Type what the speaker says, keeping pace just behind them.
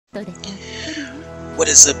What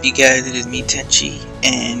is up, you guys? It is me, Tenchi,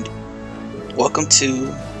 and welcome to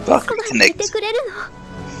Valkyrie Connect.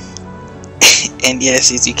 And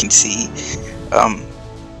yes, as you can see,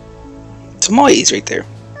 Tomoe's right there.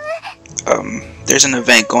 There's an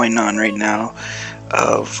event going on right now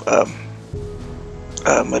of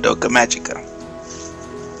Madoka Magica.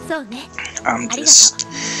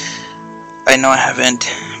 I know I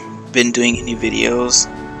haven't been doing any videos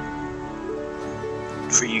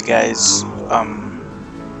for you guys,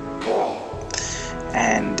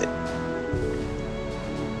 and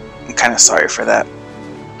I'm kind of sorry for that.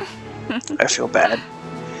 I feel bad.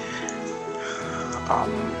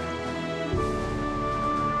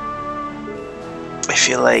 I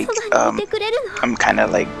feel like I'm kind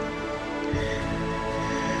of like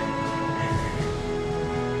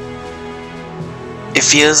it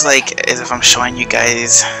feels like as if I'm showing you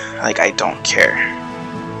guys like I don't care,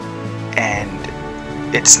 and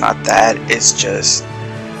it's not that. It's just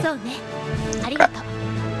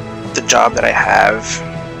the job that I have.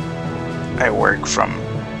 I work from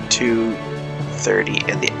 2:30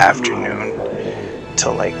 in the afternoon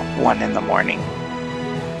till like 1 in the morning,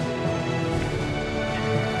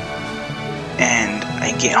 and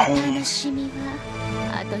I get home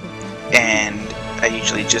and I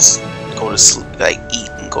usually just go to sleep, like eat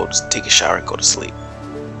and go to take a shower and go to sleep.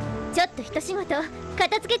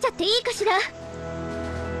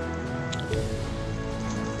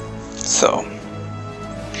 So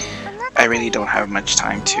I really don't have much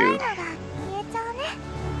time to,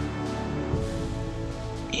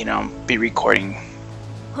 you know, be recording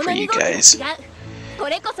for you guys,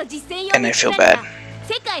 and I feel bad.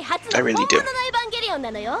 I really do.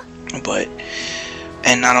 But,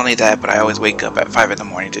 and not only that, but I always wake up at 5 in the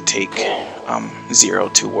morning to take Zero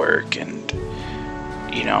to work, and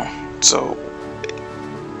you know, so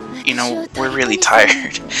you know, we're really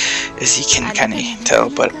tired, as you can kind of tell.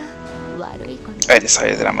 But I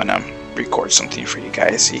decided that I'm gonna record something for you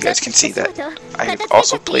guys so you guys can see that I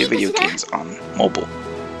also play video games on mobile.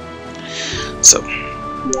 So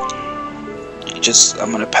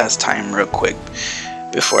I'm gonna pass time real quick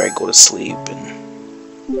before I go to sleep and,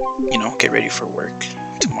 you know, get ready for work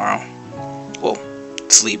tomorrow. Well,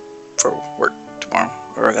 sleep for work tomorrow,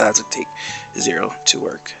 or I have to take Zero to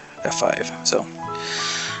work at 5. So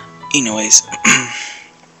anyways,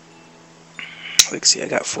 let's see, I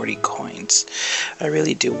got 40 coins. I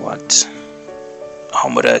really do want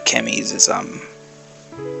Homura Kemi's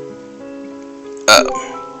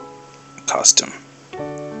costume.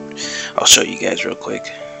 I'll show you guys real quick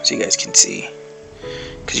so you guys can see,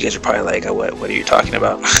 because you guys are probably like, what are you talking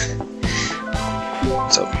about?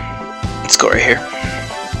 So let's go right here.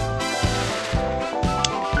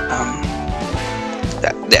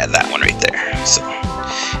 That one right there. So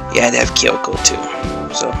yeah, they have Kyoko too.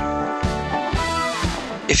 So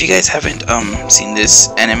if you guys haven't seen this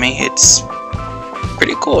anime, it's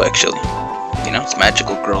pretty cool actually. You know, it's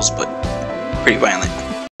magical girls, but pretty violent.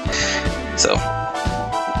 So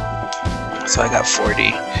I got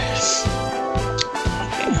 40.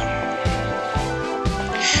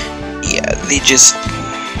 Yeah,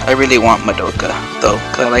 I really want Madoka though,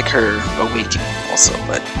 cause I like her awakening also,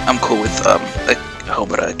 but I'm cool with like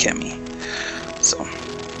Homura Kemi. So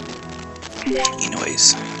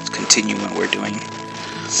anyways, let's continue what we're doing.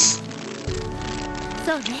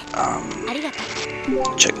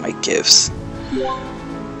 Check my gifts.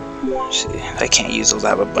 See, I can't use those. I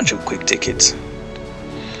have a bunch of quick tickets.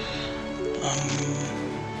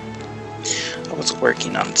 I was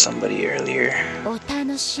working on somebody earlier. Oh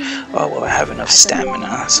well, I have enough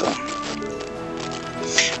stamina, so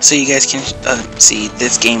you guys can see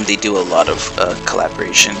this game. They do a lot of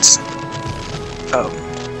collaborations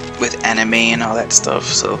with anime and all that stuff,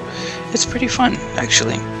 so it's pretty fun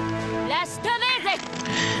actually.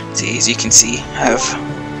 See, as you can see, I have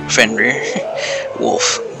Fenrir,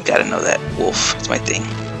 Wolf. You gotta know that Wolf is my thing.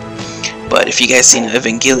 But if you guys seen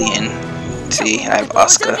Evangelion, see, I have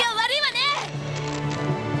Asuka.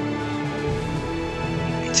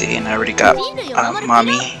 See, and I already got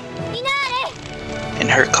Mommy in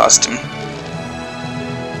her costume.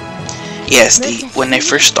 Yes, when they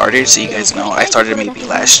first started, so you guys know, I started maybe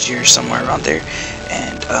last year, somewhere around there,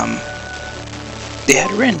 and they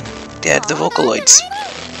had Rin. They had the Vocaloids.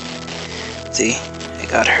 See, I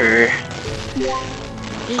got her,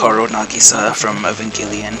 Koro Nagisa from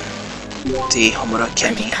Evangelion, the Homura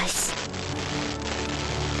Kemi.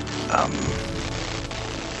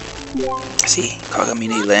 See,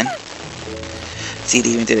 Kagamine Len. See, they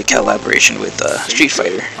even did a collaboration with Street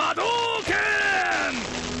Fighter.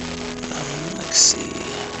 Let's see.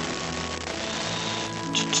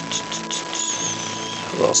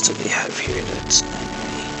 Who else do they have here that's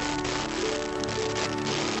enemy?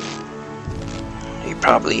 They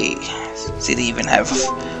probably... See, they even have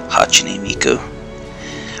Hatsune Miku.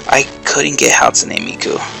 I couldn't get Hatsune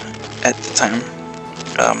Miku at the time.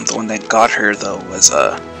 The one that got her, though, was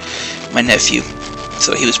my nephew.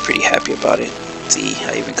 So he was pretty happy about it. See,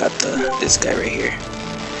 I even got this guy right here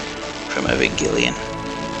from Evangelion.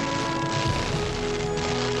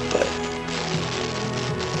 But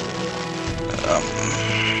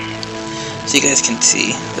so you guys can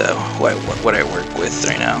see what I work with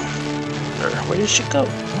right now. Or where did she go?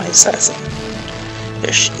 My assassin.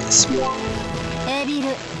 There she is.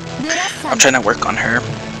 I'm trying to work on her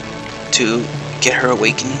to get her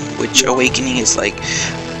awakening, which awakening is like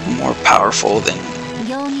more powerful than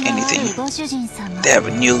anything. They have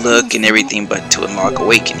a new look and everything, but to unlock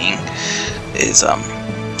awakening is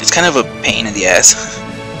it's kind of a pain in the ass.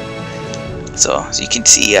 So as you can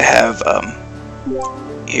see, I have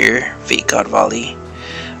here Fate God Valley.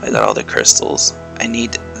 I got all the crystals. I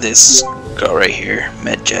need this girl right here,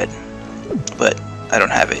 Medjet, but I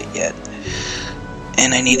don't have it yet.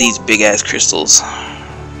 And I need these big ass crystals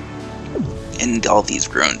and all these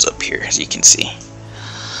runes up here, as you can see.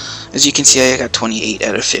 As you can see, I got 28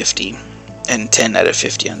 out of 50 and 10 out of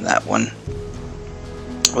 50 on that one.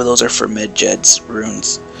 Well, those are for Medjet's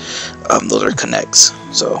runes. Those are connects.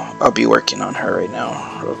 So I'll be working on her right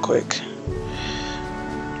now real quick.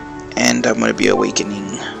 And I'm going to be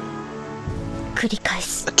awakening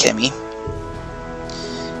Akemi.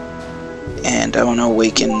 And I want to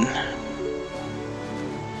awaken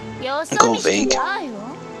Golvaig.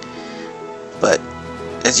 But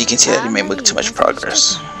as you can see, I didn't make too much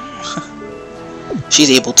progress. She's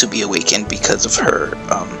able to be awakened because of her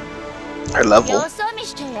level.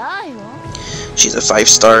 She's a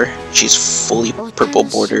 5-star. She's fully purple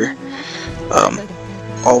border.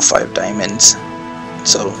 All 5 diamonds.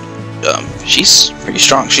 So she's pretty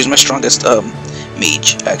strong. She's my strongest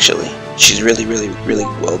mage, actually. She's really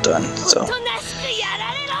well done. So,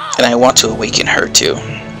 and I want to awaken her too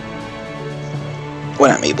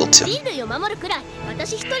when I'm able to.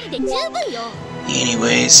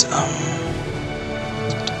 Anyways,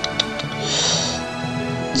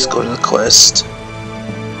 let's go to the quest.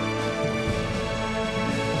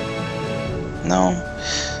 No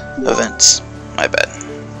events. My bad.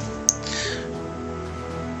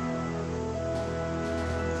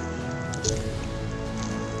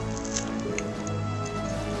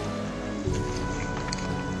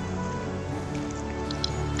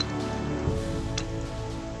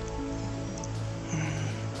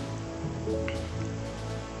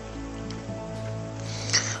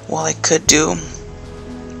 Well, I could do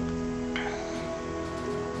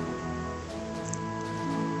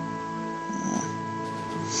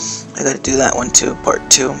I gotta do that one too, part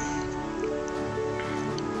 2.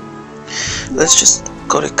 Let's just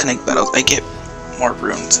go to connect battles. I get more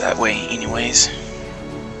runes that way anyways.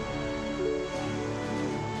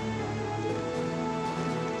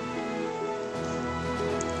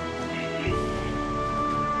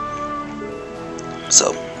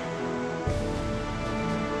 So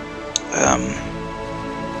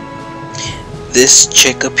this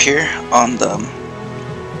chick up here on the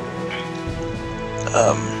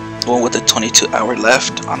one with the 22-hour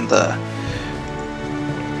left on the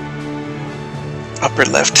upper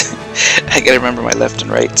left. I gotta remember my left and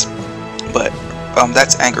right, but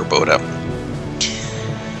that's Angerboda.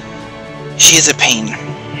 She is a pain.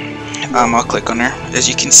 I'll click on her. As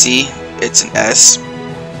you can see, it's an S,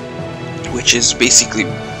 which is basically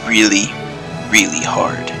really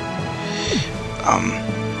hard.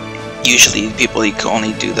 Usually people you can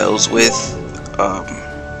only do those with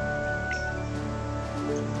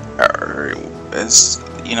or as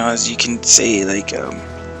you know, as you can say, like I'm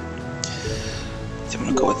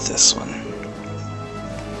gonna go with this one.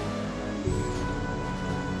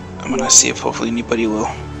 I'm gonna see if hopefully anybody will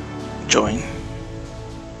join.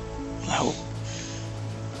 I hope.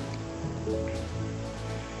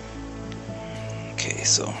 Okay,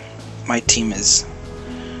 so my team is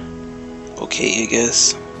okay, I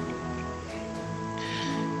guess.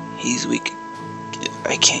 He's weak.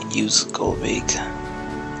 I can't use Golvaig.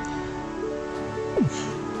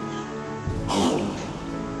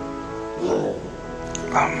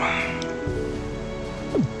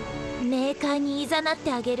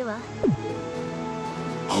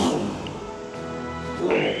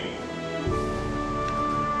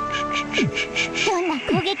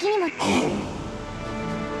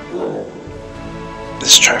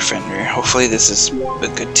 Let's try Fenrir. Hopefully this is a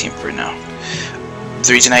good team for now.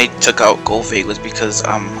 The reason I took out Golvaig was because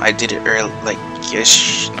I did it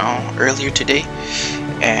earlier today,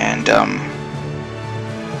 and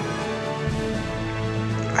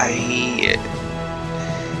it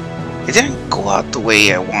didn't go out the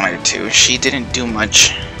way I wanted to. She didn't do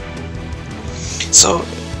much. So,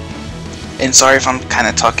 and sorry if I'm kind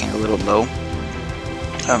of talking a little low.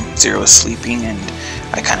 Zero is sleeping and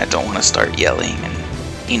I kind of don't want to start yelling, and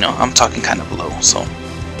you know, I'm talking kind of low, so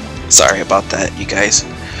sorry about that, you guys.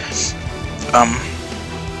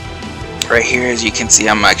 Right here, as you can see,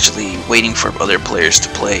 I'm actually waiting for other players to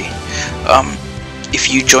play.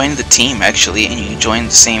 If you join the team actually and you join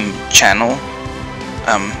the same channel,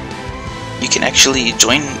 you can actually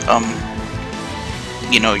join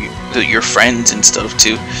you know, your friends and stuff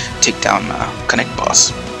to take down Connect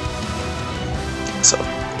Boss. So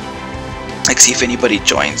let's see if anybody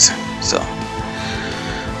joins. So,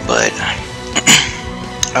 but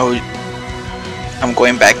I'm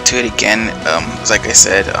going back to it again. Like I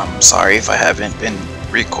said, I'm sorry if I haven't been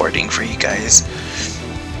recording for you guys.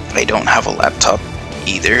 I don't have a laptop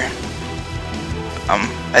either.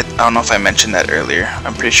 I don't know if I mentioned that earlier.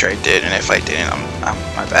 I'm pretty sure I did, and if I didn't, I'm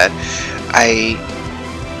my bad. I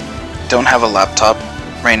don't have a laptop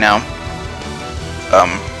right now.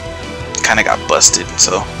 Kind of got busted,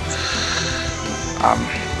 so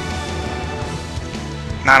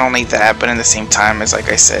not only that, but in the same time, as like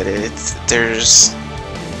I said, it's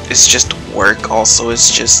just work. Also,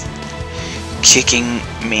 it's just kicking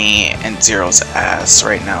me and Zero's ass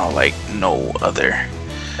right now like no other,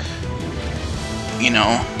 you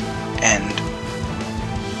know. And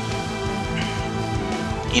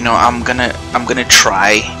you know, I'm gonna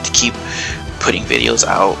try to keep putting videos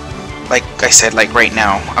out. Like I said, like right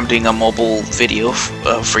now I'm doing a mobile video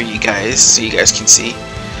for you guys, so you guys can see.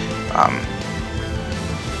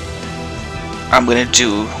 I'm gonna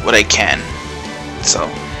do what I can. So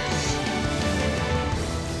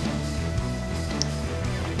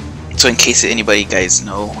in case anybody guys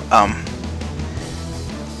know,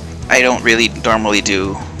 I don't really normally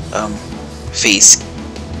do face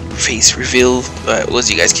reveal. As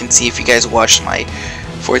you guys can see, if you guys watched my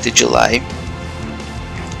 4th of July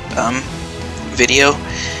video,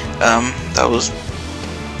 that was,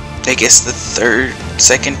 I guess, the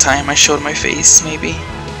second time I showed my face, maybe.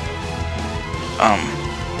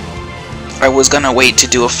 I was gonna wait to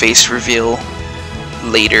do a face reveal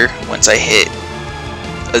later once I hit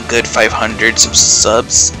a good 500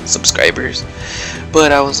 subscribers,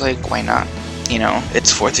 but I was like, why not? You know, it's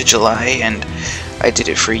 4th of July and I did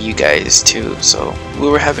it for you guys too, so we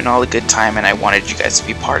were having all a good time and I wanted you guys to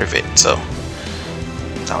be part of it, so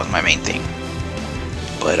that was my main thing.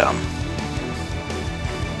 But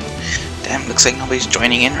damn, looks like nobody's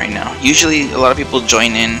joining in right now. Usually a lot of people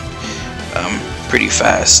join in pretty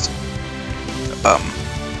fast.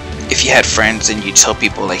 If you had friends and you tell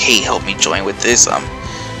people like, hey, help me join with this, way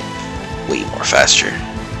more faster.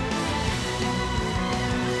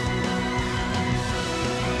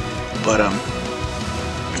 But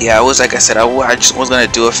yeah, I was, like I said, I just was gonna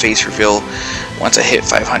do a face reveal once I hit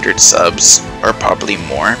 500 subs, or probably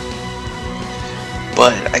more.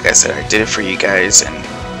 But like I said, I did it for you guys, and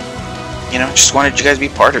you know, just wanted you guys to be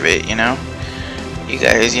part of it. You know, you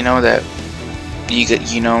guys, you know that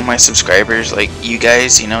you know, my subscribers, like you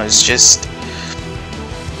guys, you know, it's just,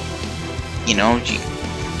 you know, you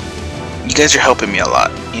guys are helping me a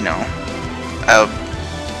lot. You know,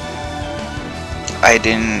 I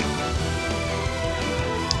didn't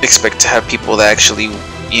expect to have people that actually,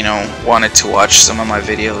 you know, wanted to watch some of my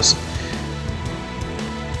videos,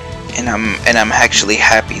 and I'm actually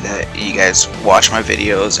happy that you guys watch my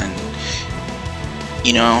videos, and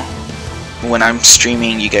you know, when I'm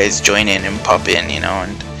streaming, you guys join in and pop in, you know.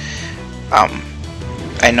 And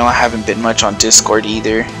I know I haven't been much on Discord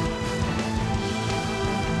either.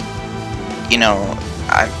 You know,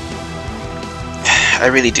 I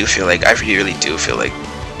really do feel like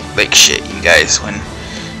shit, you guys, when,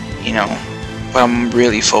 you know, but I'm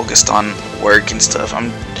really focused on work and stuff.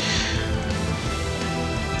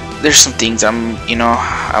 There's some things I'm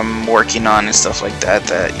working on and stuff like that,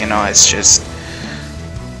 that, you know, it's just,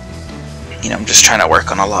 you know, I'm just trying to work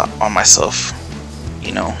on a lot on myself,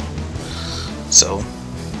 you know. So,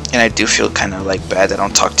 and I do feel kind of like bad that I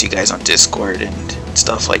don't talk to you guys on Discord and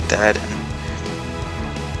stuff like that. And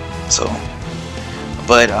so,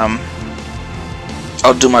 but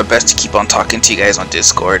I'll do my best to keep on talking to you guys on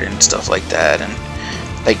Discord and stuff like that, and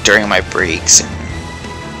like during my breaks and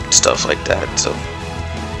stuff like that. So,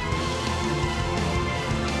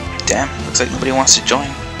 damn, looks like nobody wants to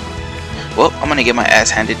join. Well, I'm gonna get my ass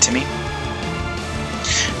handed to me.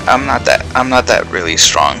 I'm not that really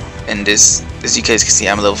strong in this. As you guys can see,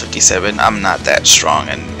 I'm level 57. I'm not that strong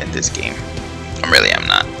in this game. I'm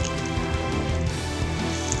not.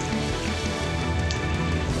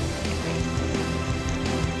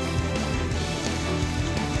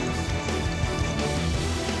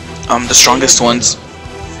 The strongest ones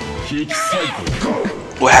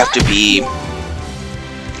will have to be.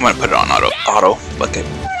 I'm gonna put it on auto. Okay.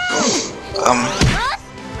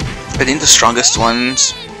 I think the strongest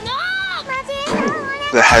ones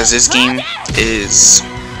that has this game is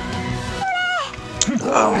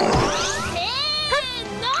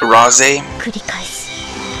Raze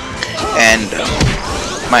and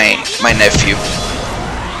my nephew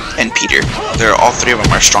and Peter. All three of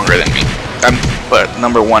them are stronger than me. But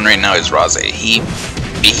number one right now is Raze.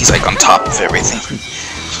 He's like on top of everything.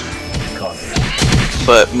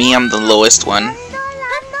 But me, I'm the lowest one.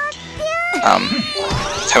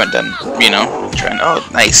 Haven't done, trying. Oh,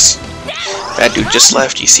 nice. That dude just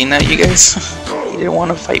left. You seen that, you guys? He didn't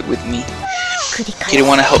want to fight with me. He didn't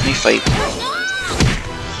want to help me fight.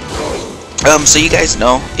 So you guys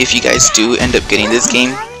know, if you guys do end up getting this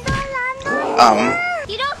game,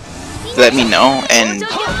 let me know, and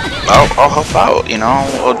I'll help out,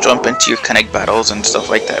 I'll jump into your connect battles and stuff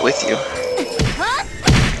like that with you.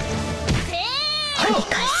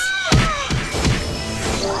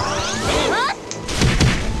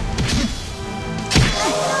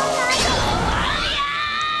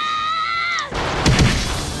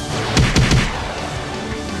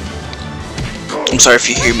 I'm sorry if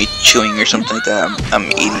you hear me chewing or something like that.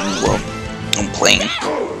 I'm eating while I'm playing.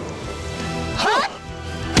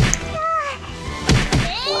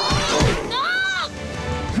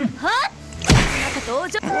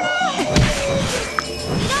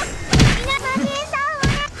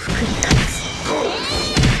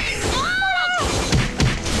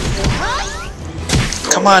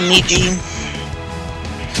 Come on, Niji.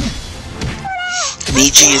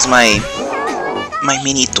 Niji is my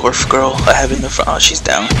mini dwarf girl I have in the front. Oh, she's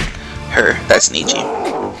down. Her, that's Niji.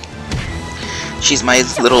 She's my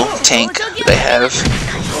little tank that I have.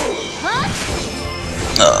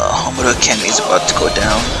 Homura Akemi is about to go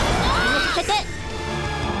down.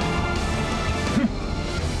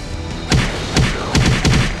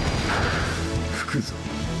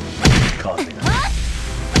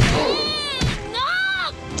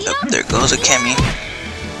 Oh, there goes Akemi.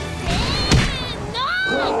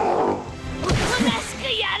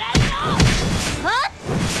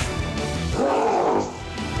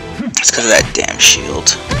 It's because of that damn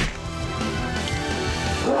shield.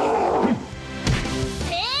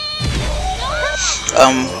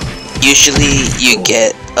 Usually you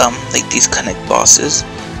get like these connect bosses.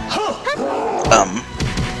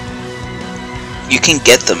 You can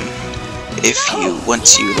get them if you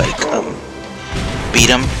once you like beat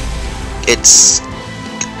them. It's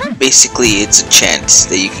basically it's a chance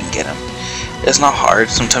that you can get them. It's not hard.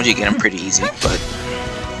 Sometimes you get them pretty easy, but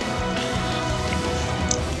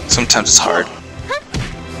sometimes it's hard.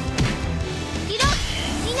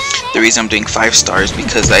 The reason I'm doing 5 stars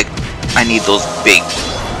because I need those big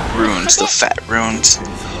runes, the fat runes,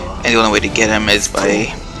 and the only way to get them is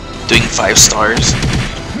by doing 5 stars.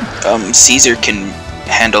 Caesar can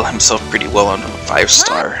handle himself pretty well on a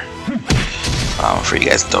 5-star. For you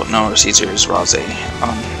guys that don't know, Caesar is Raze.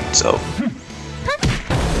 So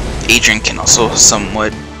Adrian can also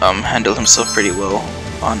somewhat handle himself pretty well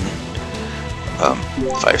on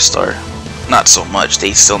 5-star. Not so much,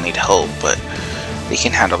 they still need help, but they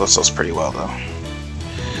can handle themselves pretty well though.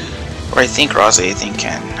 Or I think Raze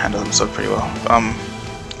can handle himself pretty well.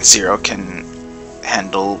 Zero can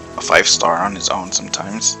handle a 5-star on his own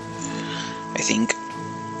sometimes, I think.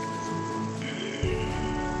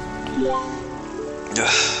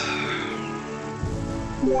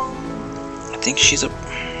 I think she's I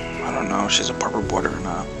don't know if she's a purple border or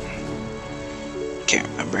not. Can't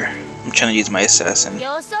remember. I'm trying to use my assassin.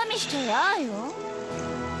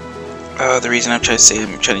 The reason I'm trying to say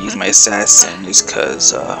I'm trying to use my assassin is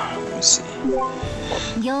because, let me see.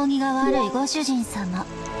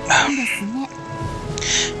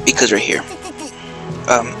 Because right here,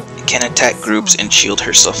 can attack groups and shield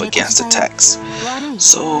herself against attacks.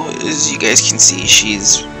 So as you guys can see,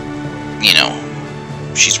 she's,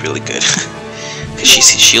 she's really good. Because she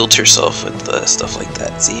shields herself with stuff like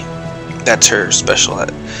that. See, that's her special.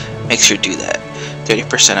 Makes her do that.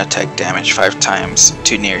 30% attack damage 5 times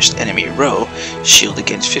to nearest enemy row. Shield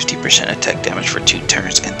against 50% attack damage for 2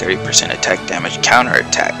 turns and 30% attack damage counter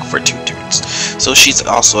attack for 2 turns. So she's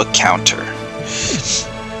also a counter.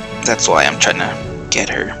 That's why I'm trying to get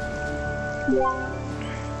her.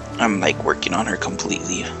 I'm like working on her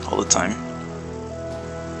completely all the time.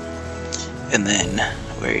 And then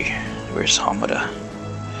where's Hamada?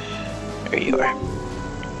 There you are.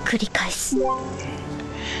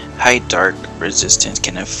 high dark resistance,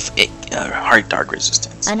 hard dark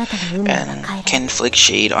resistance, and can inflict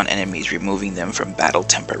shade on enemies, removing them from battle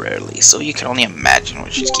temporarily. So you can only imagine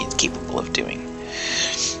what she's capable of doing.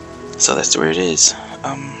 So that's where it is.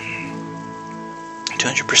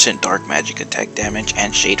 200% dark magic attack damage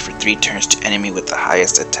and shade for 3 turns to enemy with the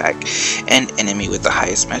highest attack and enemy with the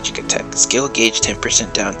highest magic attack. Skill gauge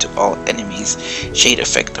 10% down to all enemies. Shade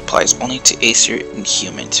effect applies only to Acer and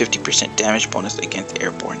humans. 50% damage bonus against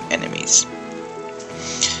airborne enemies.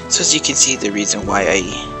 So as you can see, the reason why I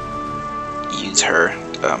use her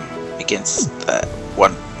against that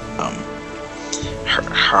one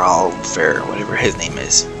Haralver, whatever his name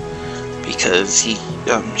is, because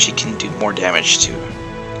she can do more damage to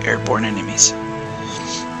airborne enemies.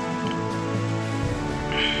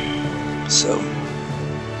 So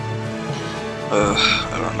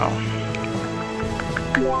I don't know.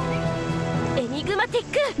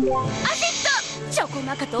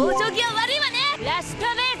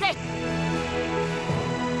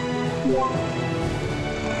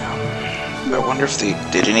 I wonder if they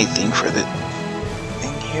did anything for the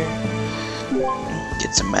thing here.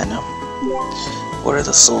 Get some mana. What are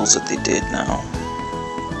the souls that they did now?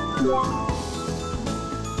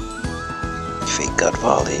 Fake God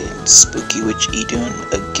Volley and Spooky Witch Idun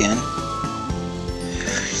again.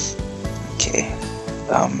 Okay.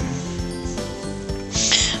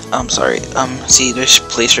 I'm sorry. See this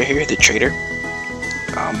place right here, the trader.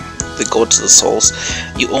 The gold to the souls.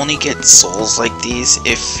 You only get souls like these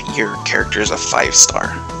if your character is a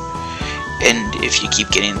 5-star. And if you keep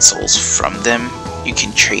getting souls from them, you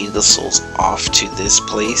can trade the souls off to this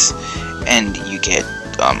place, and you get,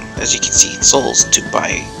 as you can see, souls to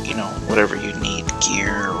buy, you know, whatever you need,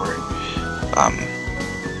 gear, or,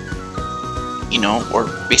 you know, or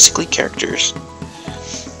basically characters,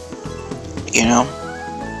 you know,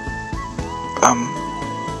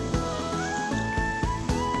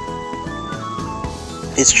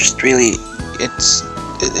 it's just really,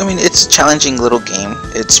 I mean, it's a challenging little game.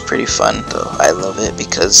 It's pretty fun, though. I love it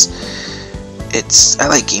because I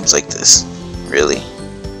like games like this, really.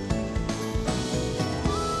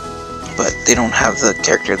 But they don't have the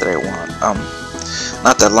character that I want.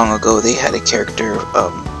 Not that long ago, they had a character,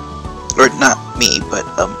 or not me, but,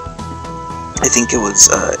 I think it was,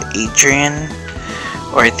 Adrian,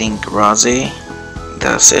 or I think Rose,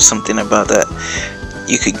 that said something about that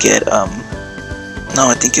you could get, no,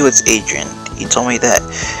 I think it was Adrian. He told me that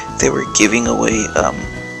they were giving away,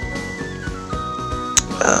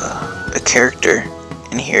 a character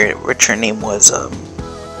in here, which her name was, I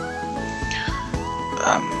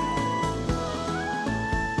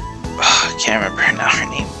can't remember now her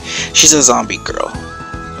name. She's a zombie girl.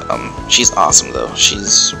 She's awesome though.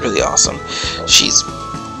 She's really awesome. She's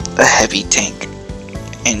a heavy tank,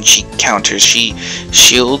 and she counters. She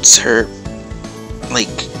shields her,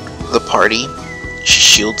 like, the party. She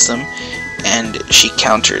shields them, and she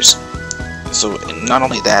counters. So not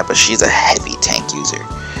only that, but she's a heavy tank user.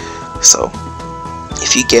 So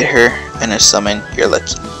if you get her in a summon, you're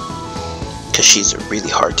lucky, because she's really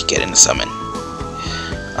hard to get in a summon.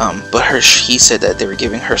 But he said that they were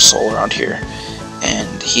giving her soul around here,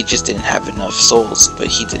 and he just didn't have enough souls, but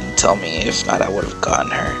he didn't tell me. If not, I would have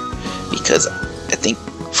gotten her, because I think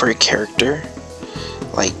for a character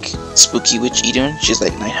like Spooky Witch Idun, she's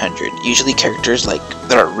like 900. Usually characters like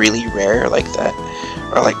that are really rare like that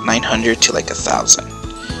are like 900 to like 1,000.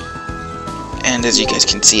 And as you guys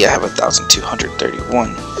can see, I have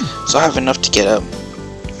 1,231, so I have enough to get a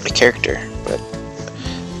character, but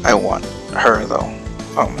I want her though.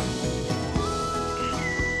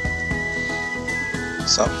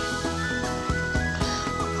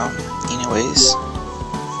 Anyways,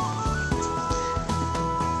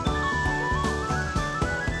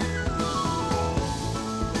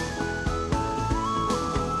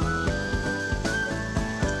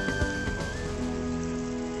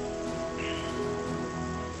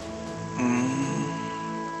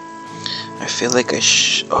 I feel like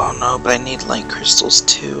oh no, but I need light crystals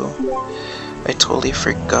too. I totally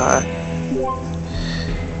forgot.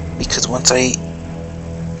 Because once I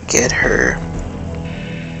get her...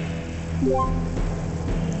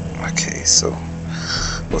 Okay, so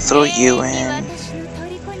we'll throw you in.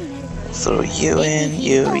 Throw you in,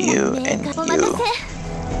 you, and you.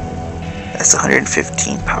 That's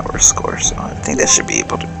 115 power score, so I think that should be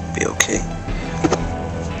able to be okay.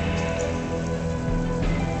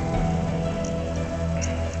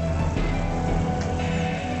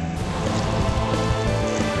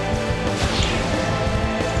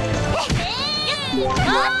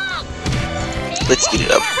 Let's speed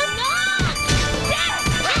it up.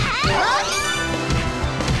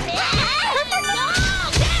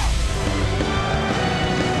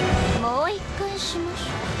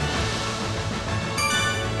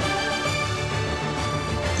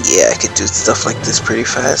 Yeah, I could do stuff like this pretty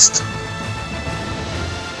fast.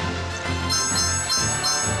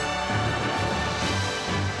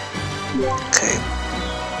 Okay.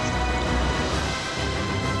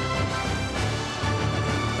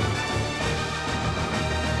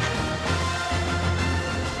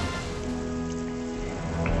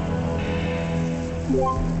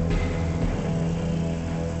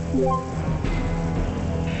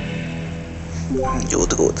 You'll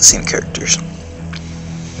go with the same characters.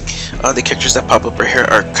 The characters that pop up right here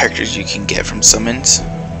are characters you can get from summons.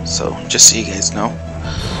 So, just so you guys know.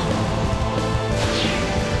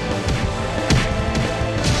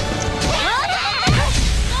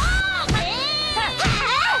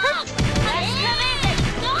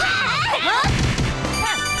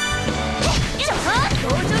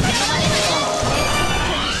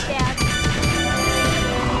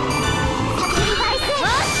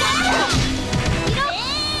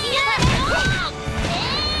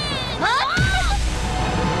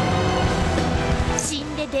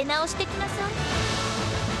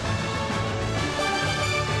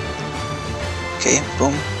 Okay,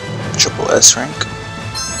 boom. Triple S rank.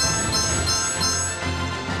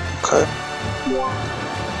 Okay.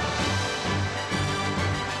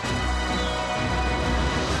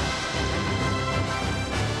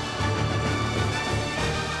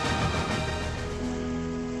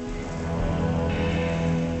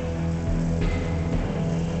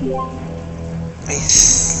 I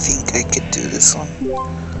think I could do this one.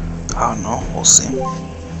 I don't know, we'll see.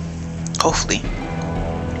 Hopefully.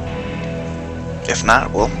 If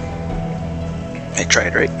not, well, I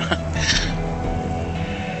tried, right?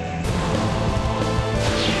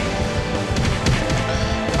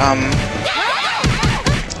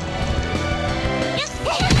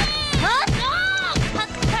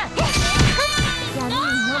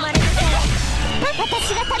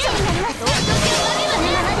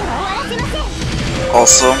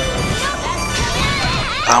 Also,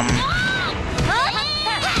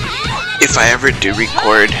 if I ever do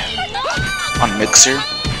record on Mixer,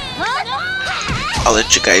 I'll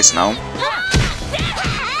let you guys know.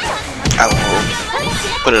 I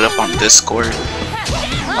will put it up on Discord.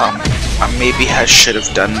 I maybe should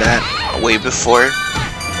have done that way before,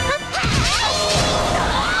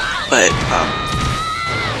 but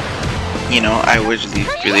you know, I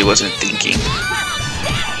really wasn't thinking.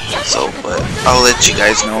 So, but I'll let you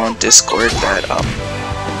guys know on Discord that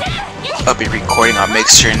I'll be recording on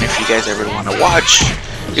Mixer, and if you guys ever want to watch,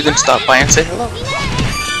 you can stop by and say hello.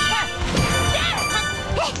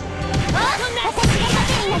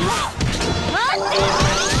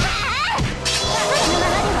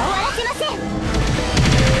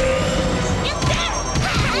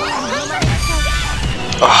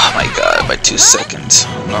 Oh my god, by 2 seconds.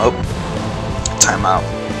 Nope. Timeout.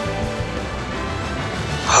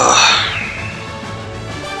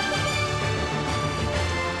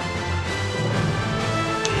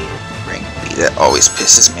 Rank B, that always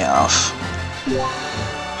pisses me off.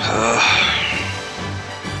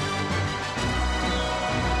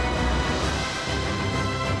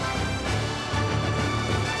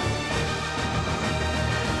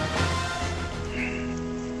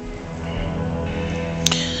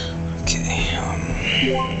 Okay,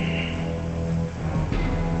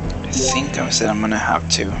 I think I said I'm gonna have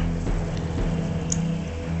to,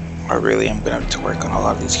 or really I'm gonna have to work on a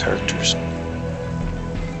lot of these characters.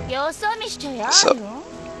 So,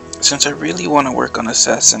 since I really want to work on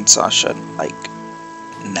Assassin Sasha, like,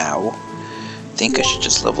 now, I think I should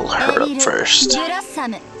just level her up first.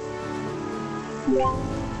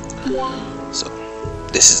 So,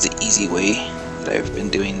 this is the easy way that I've been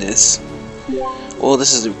doing this. Well,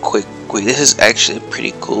 this is a quick way. This is actually a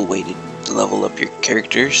pretty cool way to level up your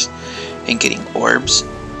characters and getting orbs.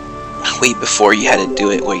 Way before you had to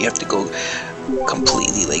do it where you have to go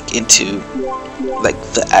completely like into like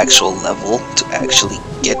the actual level to actually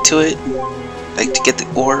get to it, like to get the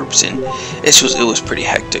orbs, and it was pretty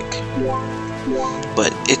hectic.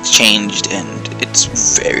 But it's changed and it's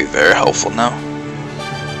very helpful now.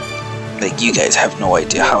 Like, you guys have no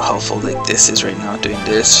idea how helpful like this is right now doing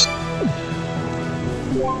this.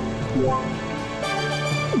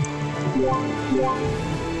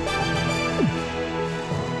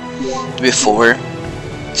 Before,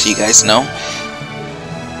 so you guys know,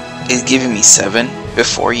 it's giving me 7.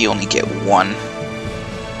 Before, you only get 1.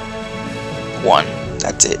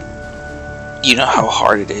 That's it. You know how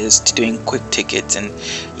hard it is to doing quick tickets and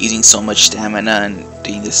using so much stamina and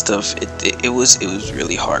doing this stuff. It was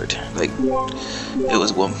really hard. Like, it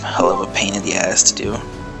was one hell of a pain in the ass to do.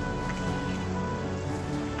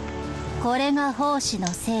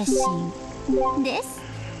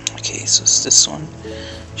 Okay, so it's this one.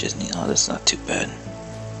 Just need. Oh, that's not too bad.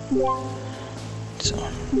 So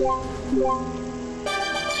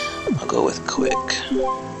I'll go with quick.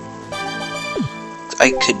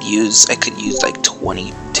 I could use like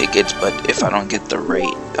 20 tickets, but if I don't get the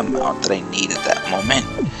right amount that I need at that moment,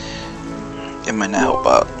 it might not help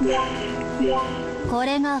out.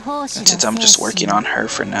 And since I'm just working on her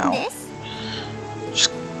for now, just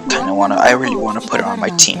kind of wanna. I really wanna put her on my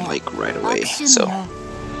team like right away. So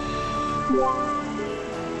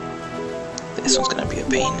this one's gonna be a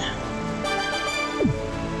pain.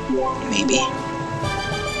 Maybe.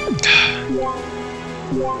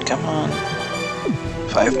 Come on.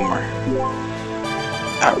 5 more.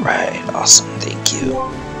 Alright, awesome, thank you.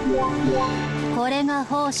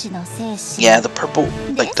 Yeah, the purple,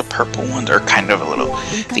 like the purple ones are kind of a little,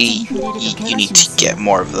 you need to get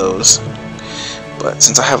more of those. But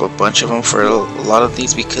since I have a bunch of them for a lot of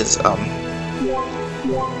these, because I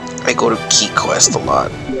go to Key Quest a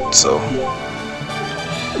lot, so.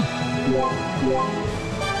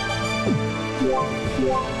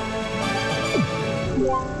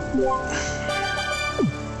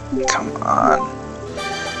 Come on.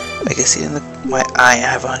 I can see in my eye I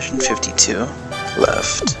have 152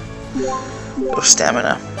 left of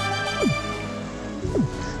stamina.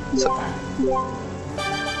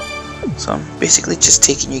 So I'm basically just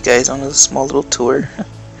taking you guys on a small little tour.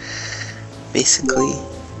 Basically.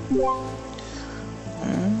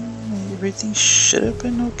 Everything should have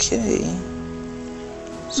been okay.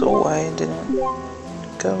 So why didn't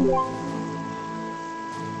it go?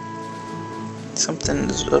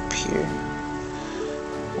 Something's up here.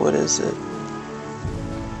 What is it?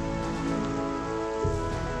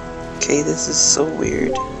 Okay, this is so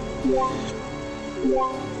weird.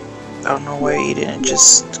 I don't know why you didn't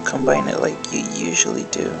just combine it like you usually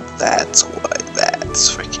do. That's why. That's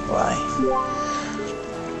freaking why.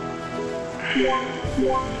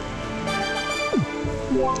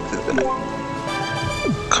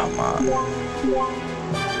 Come on.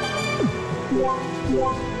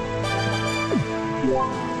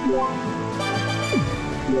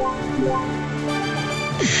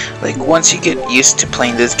 Like, once you get used to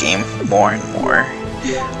playing this game more and more,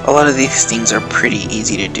 a lot of these things are pretty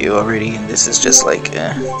easy to do already, and this is just like,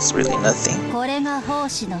 it's really nothing.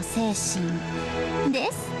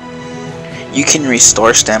 You can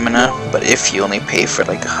restore stamina, but if you only pay for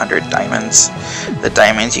like 100 diamonds, the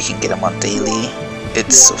diamonds you can get them on daily.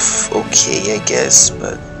 It's okay, I guess,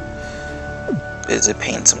 but it's a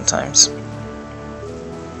pain sometimes.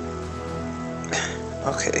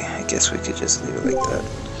 Okay, I guess we could just leave it like that.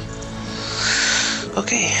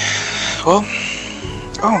 Okay, well,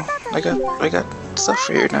 oh, I got stuff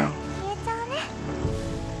for here now.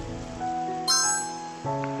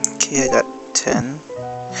 Okay, I got 10.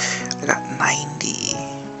 I got 90.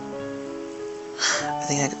 I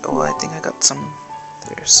think I got some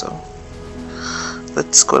there. So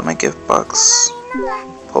let's go to my gift box,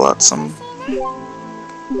 pull out some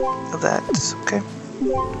of that. Okay.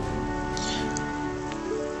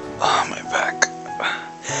 Oh, my back.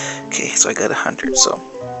 Okay, so I got 100, so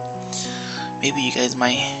maybe you guys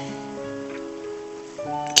might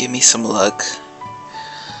give me some luck.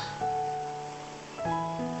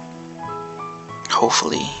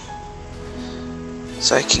 Hopefully.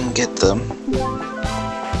 So I can get the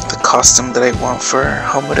costume that I want for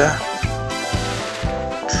Hamuda.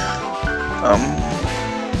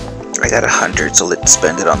 I got 100, so let's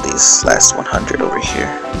spend it on these last 100 over here.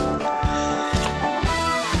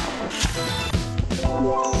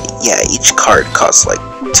 Yeah, each card costs like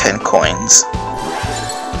 10 coins.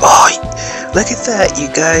 Oh, look at that, you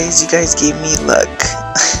guys. You guys gave me luck.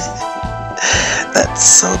 That's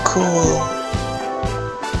so cool.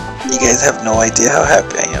 You guys have no idea how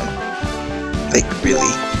happy I am. Like,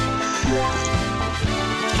 really.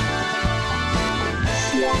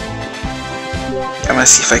 I'm gonna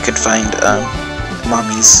see if I could find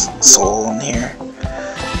Mommy's soul in here.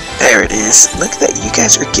 There it is. Look at that. You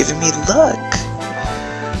guys are giving me luck.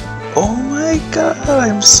 Oh my god,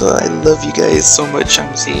 I love you guys so much.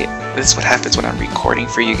 See, this is what happens when I'm recording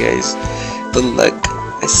for you guys. The luck,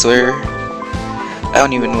 I swear. I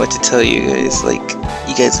don't even know what to tell you guys. Like,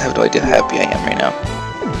 you guys have no idea how happy I am right now.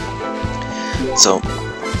 So,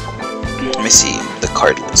 let me see the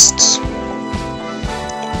card lists.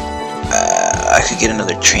 I could get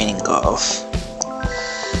another training golf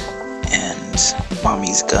and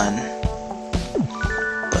Mommy's gun,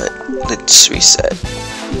 but let's reset.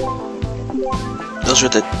 Those were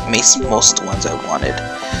the most ones I wanted,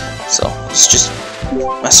 so let's just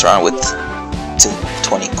mess around with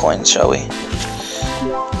 20 coins, shall we?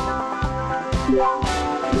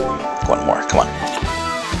 One more, come on.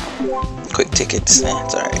 Quick tickets,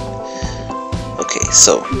 it's alright. Okay,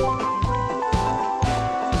 so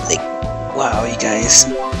like, wow, you guys,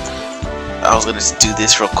 I was gonna do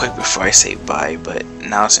this real quick before I say bye, but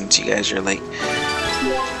now since you guys are like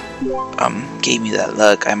gave me that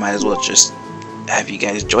luck, I might as well just have you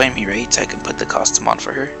guys join me, right? So I can put the costume on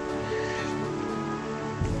for her.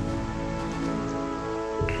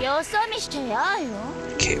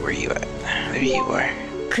 Okay, where you at? There you are.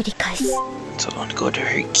 So I want to go to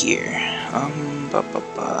her gear.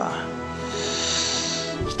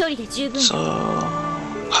 So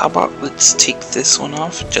how about let's take this one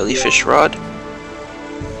off, jellyfish rod,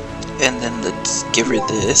 and then let's give her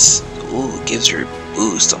this. Ooh, it gives her a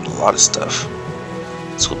boost on a lot of stuff.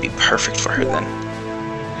 This will be perfect for her then.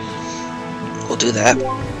 We'll do that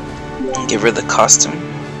and give her the costume.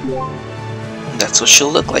 That's what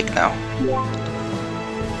she'll look like now.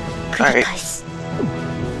 Alright.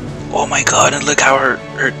 Oh my god, and look how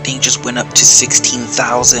her thing just went up to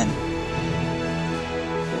 16,000.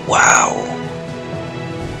 Wow.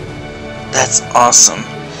 That's awesome.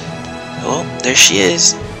 Well, there she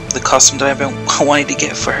is. The costume that I've been wanting to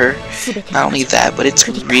get for her. Not only that, but it's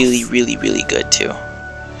really, really, really good too.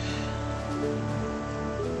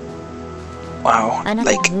 Wow.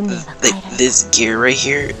 Like this gear right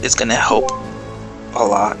here is gonna help a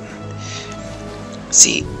lot.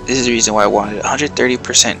 See, this is the reason why I wanted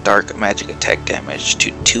 130% dark magic attack damage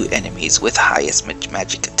to 2 enemies with highest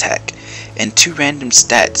magic attack, and 2 random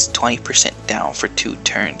stats, 20% down for 2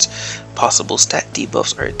 turns. Possible stat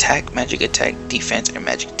debuffs are attack, magic attack, defense, or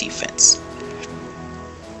magic defense.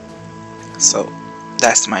 So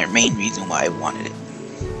that's my main reason why I wanted it.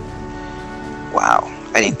 Wow,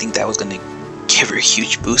 I didn't think that was gonna give her a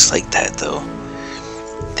huge boost like that though.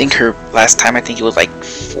 I think her last time, I think it was like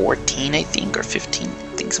 14, I think, or 15,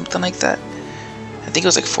 I think, something like that. I think it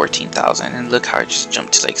was like 14,000, and look how it just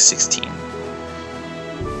jumped to like 16.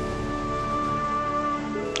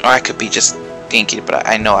 Or I could be just thinking, but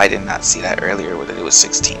I know I did not see that earlier, that it was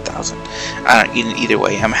 16,000. Either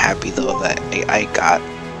way, I'm happy though that I got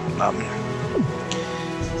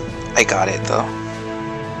it though.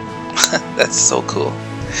 That's so cool.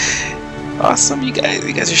 Awesome, you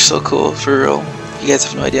guys are so cool, for real. You guys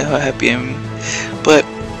have no idea how happy I am. But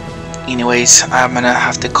anyways, I'm gonna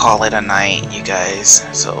have to call it a night, you guys.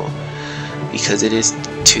 So because it is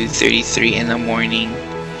 2:33 in the morning,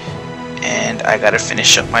 and I gotta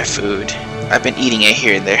finish up my food. I've been eating it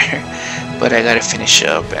here and there, but I gotta finish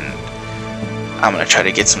up, and I'm gonna try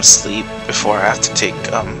to get some sleep before I have to take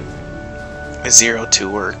Zero to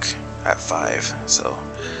work at 5. So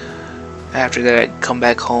after that, I come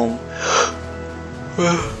back home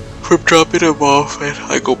from dropping him off, and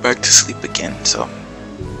I go back to sleep again. So,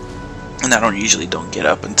 and I don't get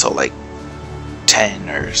up until like 10,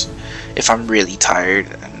 or if I'm really tired,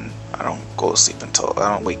 and I don't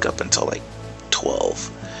wake up until like 12,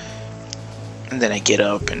 and then I get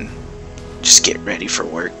up and just get ready for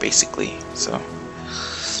work basically. So,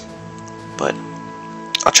 but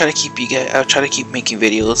I'll try to keep making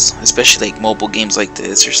videos, especially like mobile games like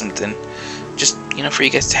this or something, just for you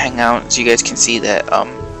guys to hang out, so you guys can see that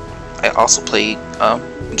I also play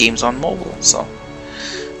games on mobile. So,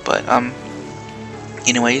 but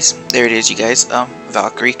anyways, there it is, you guys.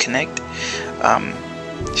 Valkyrie Connect.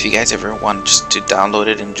 If you guys ever want just to download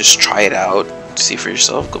it and just try it out, see for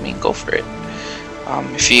yourself, go for it.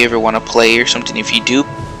 If you ever want to play or something, if you do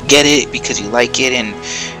get it because you like it and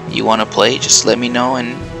you want to play, just let me know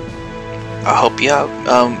and I'll help you out.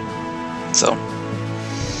 So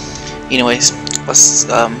anyways, let's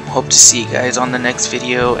hope to see you guys on the next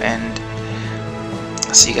video, and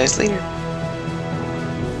I'll see you guys later.